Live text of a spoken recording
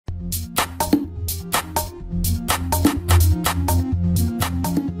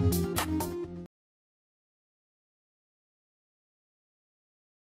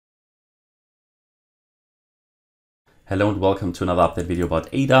Hello and welcome to another update video about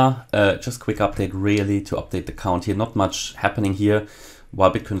ADA. Just quick update really to update the count here. Not much happening here.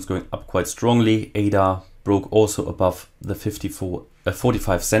 While Bitcoin is going up quite strongly, ADA broke also above the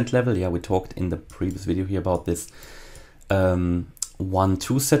 45 cent level. Yeah, we talked in the previous video here about this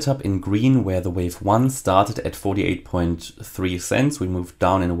 1-2 setup in green, where the wave 1 started at 48.3 cents. We moved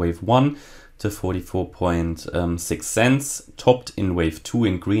down in wave 1 to 44.6 cents, topped in wave 2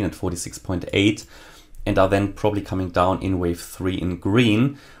 in green at 46.8, and are then probably coming down in wave 3 in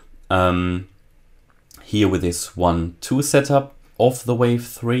green, here with this 1-2 setup of the wave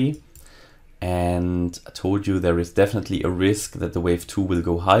 3. And I told you there is definitely a risk that the wave 2 will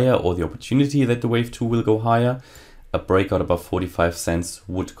go higher, or the opportunity that the wave 2 will go higher. A breakout above 45 cents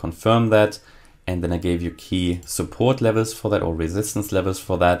would confirm that. And then I gave you key support levels for that, or resistance levels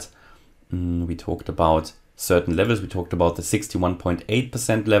for that. We talked about certain levels. We talked about the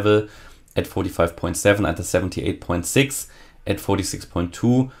 61.8% level at 45.7, at the 78.6, at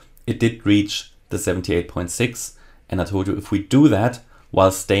 46.2. It did reach the 78.6. And I told you if we do that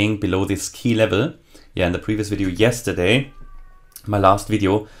while staying below this key level, yeah, in the previous video yesterday, my last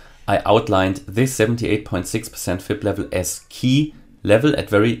video, I outlined this 78.6% FIB level as key level, as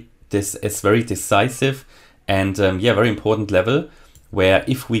very decisive and yeah, very important level, where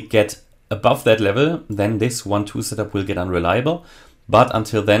if we get above that level, then this 1-2 setup will get unreliable. But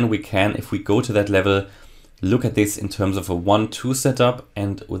until then, we can, if we go to that level, look at this in terms of a 1-2 setup,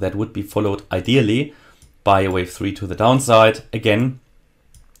 and that would be followed ideally by a wave 3 to the downside. Again,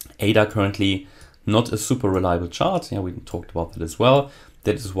 ADA currently not a super reliable chart. Yeah, we talked about that as well.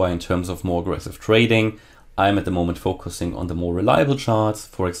 That is why in terms of more aggressive trading, I'm at the moment focusing on the more reliable charts.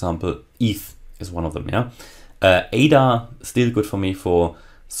 For example, ETH is one of them. Yeah, ADA still good for me for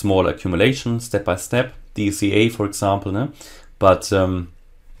small accumulation, step by step. DCA, for example, no? But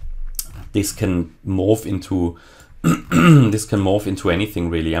this can morph into anything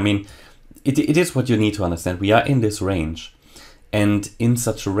really. I mean, it is what you need to understand. We are in this range, and in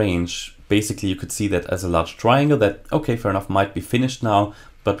such a range, basically you could see that as a large triangle that, okay, fair enough, might be finished now,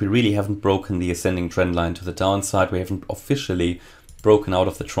 but we really haven't broken the ascending trend line to the downside. We haven't officially broken out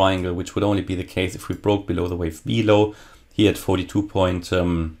of the triangle, which would only be the case if we broke below the wave B low here at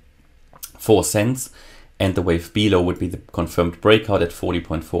 42.4 cents. And the wave B low would be the confirmed breakout at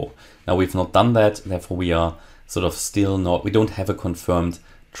 40.4. Now we've not done that, therefore we are sort of still not, we don't have a confirmed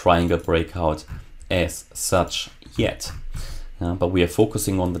triangle breakout as such yet. But we are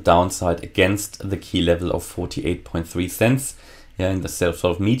focusing on the downside against the key level of 48.3 cents. Yeah, in the sort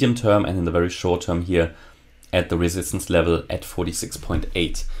of medium term, and in the very short term here at the resistance level at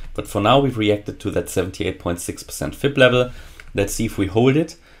 46.8. But for now we've reacted to that 78.6% FIB level. Let's see if we hold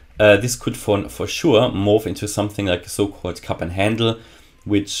it. This could for sure morph into something like a so-called cup and handle,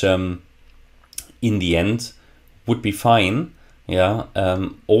 which in the end would be fine. Yeah,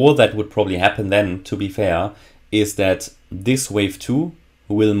 all that would probably happen then, to be fair, is that this wave 2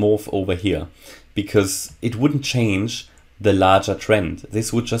 will morph over here, because it wouldn't change the larger trend.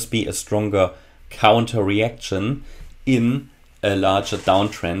 This would just be a stronger counter reaction in a larger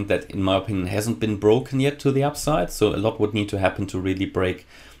downtrend that, in my opinion, hasn't been broken yet to the upside. So a lot would need to happen to really break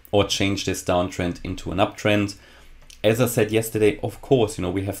or change this downtrend into an uptrend. As I said yesterday, of course, you know,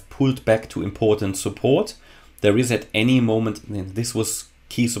 we have pulled back to important support. There is at any moment, this was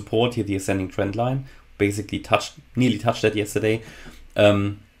key support here, the ascending trend line, basically nearly touched that yesterday.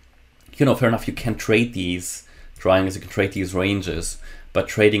 You know, fair enough, you can trade these triangles, you can trade these ranges, but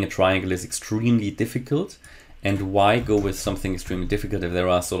trading a triangle is extremely difficult. And why go with something extremely difficult if there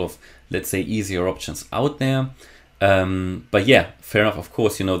are sort of, let's say, easier options out there? But yeah, fair enough. Of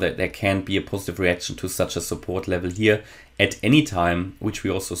course, you know that there can be a positive reaction to such a support level here at any time, which we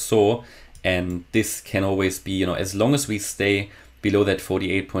also saw. And this can always be, you know, as long as we stay below that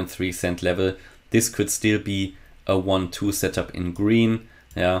 48.3 cent level, this could still be a 1-2 setup in green.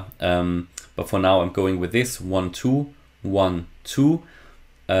 Yeah. But for now, I'm going with this 1-2, 1-2.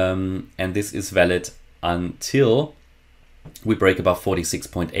 And this is valid until we break above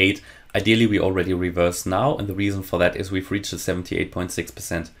 46.8. Ideally, we already reverse now, and the reason for that is we've reached the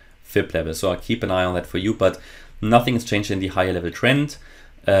 78.6% FIB level. So I'll keep an eye on that for you, but nothing has changed in the higher level trend.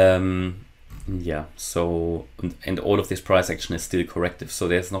 Yeah, so, and all of this price action is still corrective, so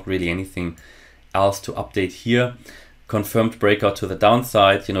there's not really anything else to update here. Confirmed breakout to the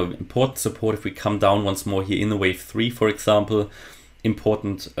downside, you know, important support if we come down once more here in the wave 3, for example.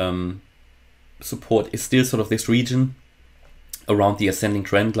 Important support is still sort of this region around the ascending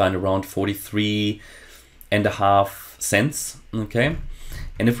trend line, around 43.5 cents. Okay,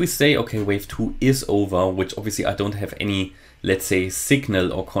 and if we say, okay, wave 2 is over, which obviously I don't have any, let's say,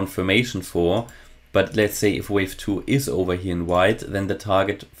 signal or confirmation for, But let's say if wave 2 is over here in white, then the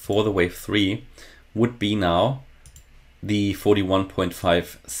target for the wave 3 would be now the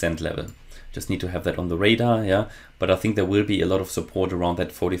 41.5 cent level. Just need to have that on the radar, yeah. But I think there will be a lot of support around that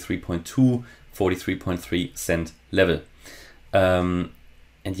 43.2, 43.3 cent level. And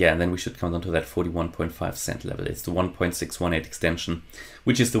yeah, and then we should come down to that 41.5 cent level. It's the 1.618 extension,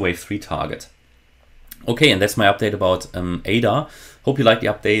 which is the wave 3 target. Okay, and that's my update about ADA. Hope you liked the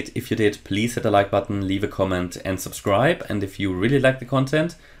update. If you did, please hit the like button, leave a comment and subscribe. And if you really like the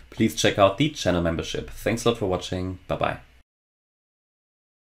content, please check out the channel membership. Thanks a lot for watching. Bye-bye.